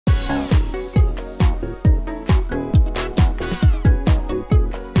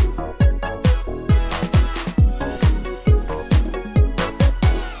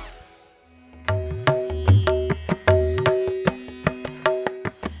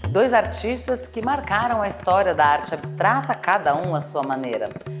Dois artistas que marcaram a história da arte abstrata, cada um à sua maneira.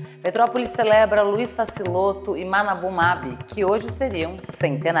 Metrópolis celebra Luiz Sacilotto e Manabu Mabe, que hoje seriam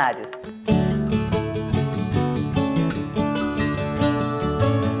centenários.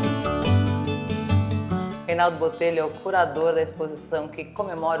 Reinaldo Botelho é o curador da exposição que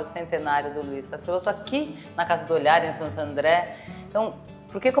comemora o centenário do Luiz Sacilotto aqui na Casa do Olhar, em Santo André. Então,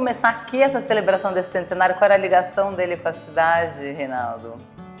 por que começar aqui essa celebração desse centenário? Qual era a ligação dele com a cidade, Reinaldo?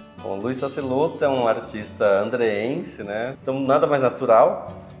 Bom, Luiz Sacilotto é um artista andreense, né? Então nada mais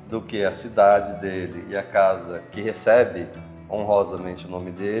natural do que a cidade dele e a casa que recebe honrosamente o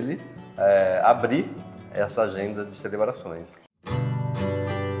nome dele abrir essa agenda de celebrações.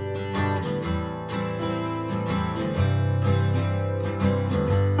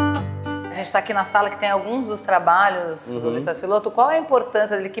 A gente está aqui na sala que tem alguns dos trabalhos do Luiz Sacilotto. Qual é a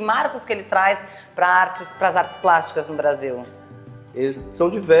importância dele? Que marcos que ele traz para as artes plásticas no Brasil? São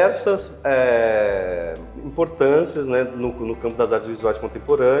diversas importâncias, né, no campo das artes visuais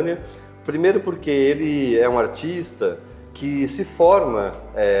contemporâneas. Primeiro porque ele é um artista que se forma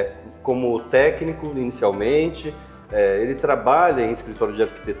como técnico inicialmente, ele trabalha em escritório de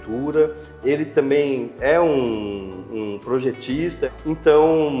arquitetura, ele também é um projetista.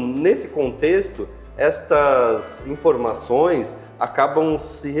 Então, nesse contexto, estas informações acabam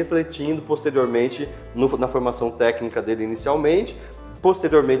se refletindo posteriormente na formação técnica dele inicialmente.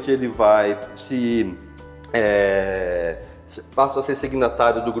 Posteriormente ele vai passa a ser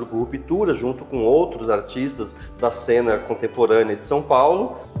signatário do grupo Ruptura, junto com outros artistas da cena contemporânea de São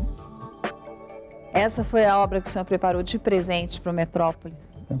Paulo. Essa foi a obra que o senhor preparou de presente para o Metrópolis?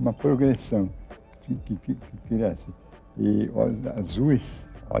 É uma progressão que cresce. E olhos azuis,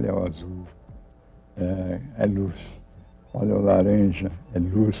 olha o azul. É luz, olha o laranja, é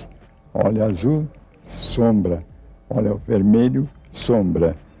luz, olha azul, sombra, olha o vermelho,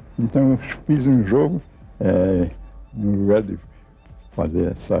 sombra. Então eu fiz um jogo, no lugar de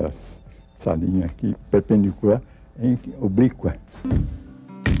fazer essa linha aqui perpendicular, em oblíqua.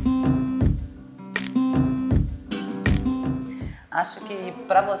 Acho que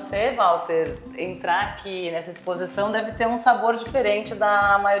para você, Walter, entrar aqui nessa exposição deve ter um sabor diferente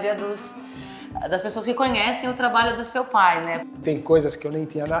da maioria das pessoas que conhecem o trabalho do seu pai, né? Tem coisas que eu nem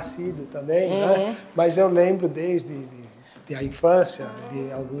tinha nascido também, né? Mas eu lembro desde a infância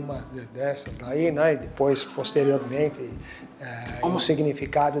de algumas dessas daí, né? E depois, posteriormente, o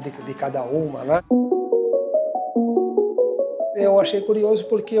significado de cada uma, né? Eu achei curioso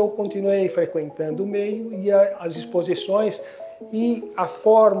porque eu continuei frequentando o meio e as exposições e a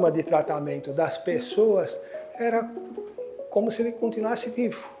forma de tratamento das pessoas era como se ele continuasse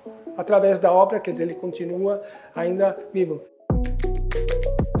vivo. Através da obra, quer dizer, ele continua ainda vivo.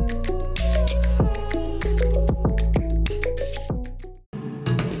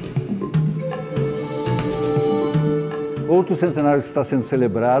 Outro centenário que está sendo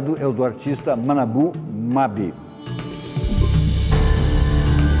celebrado é o do artista Manabu Mabe.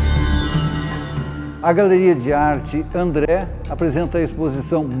 A Galeria de Arte André apresenta a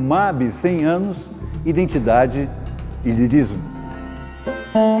exposição Mabe 100 anos, identidade e lirismo.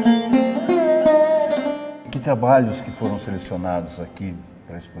 Que trabalhos que foram selecionados aqui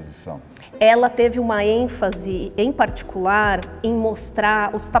para a exposição? Ela teve uma ênfase, em particular, em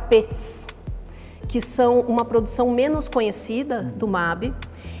mostrar os tapetes, que são uma produção menos conhecida do Mabe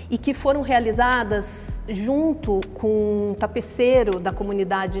e que foram realizadas junto com um tapeceiro da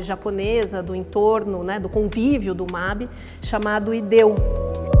comunidade japonesa do entorno, né, do convívio do Mabe, chamado Ideu.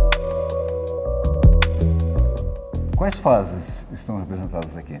 Quais fases estão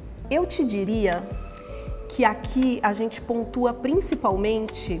representadas aqui? Eu te diria que aqui a gente pontua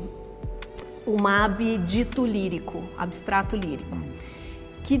principalmente o Mabe dito lírico, abstrato lírico,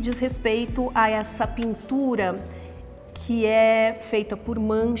 que diz respeito a essa pintura que é feita por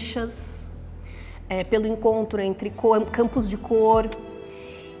manchas, pelo encontro entre campos de cor,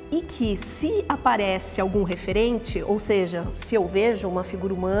 e que se aparece algum referente, ou seja, se eu vejo uma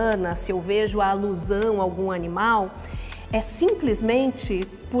figura humana, se eu vejo a alusão a algum animal, é simplesmente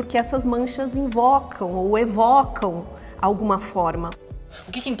porque essas manchas invocam ou evocam alguma forma.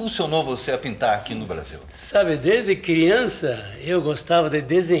 O que impulsionou você a pintar aqui no Brasil? Sabe, desde criança eu gostava de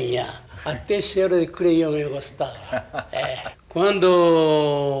desenhar. Até cheiro de crayon eu gostava.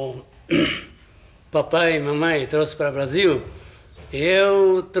 Quando papai e mamãe trouxe para o Brasil,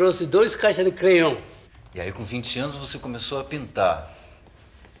 eu trouxe 2 caixas de crayon. E aí com 20 anos você começou a pintar?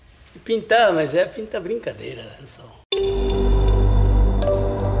 Pintar, mas pintar brincadeira só.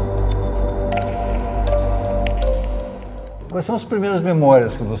 Quais são as primeiras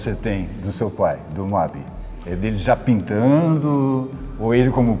memórias que você tem do seu pai, do Mabe? É dele já pintando ou Ou ele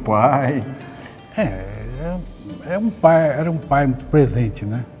como pai? Era um pai muito presente,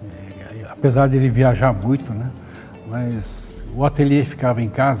 né? Apesar de ele viajar muito, né? Mas o ateliê ficava em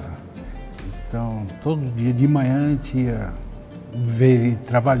casa, então todo dia de manhã a gente ia ver ele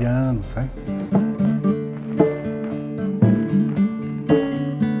trabalhando, sabe?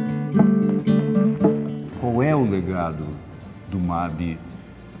 Qual é o legado do Mabe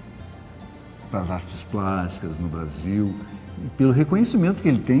para as artes plásticas no Brasil, e pelo reconhecimento que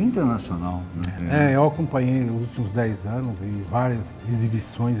ele tem internacional, né? Eu acompanhei os últimos 10 anos em várias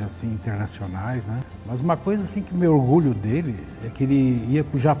exibições assim internacionais, né? Mas uma coisa assim que me orgulho dele é que ele ia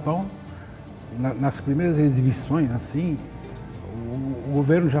para o Japão, nas primeiras exibições assim, o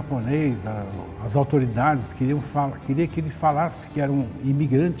governo japonês, as autoridades queria que ele falasse que era um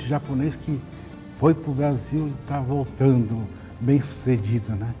imigrante japonês que foi para o Brasil e está voltando bem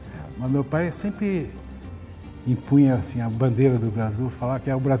sucedido, né? Mas meu pai sempre impunha assim, a bandeira do Brasil, falar que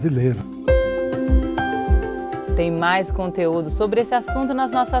é o brasileiro. Tem mais conteúdo sobre esse assunto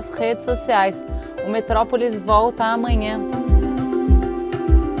nas nossas redes sociais. O Metrópolis volta amanhã.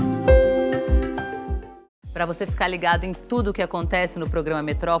 Para você ficar ligado em tudo o que acontece no programa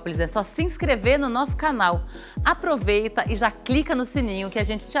Metrópolis, é só se inscrever no nosso canal. Aproveita e já clica no sininho que a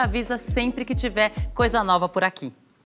gente te avisa sempre que tiver coisa nova por aqui.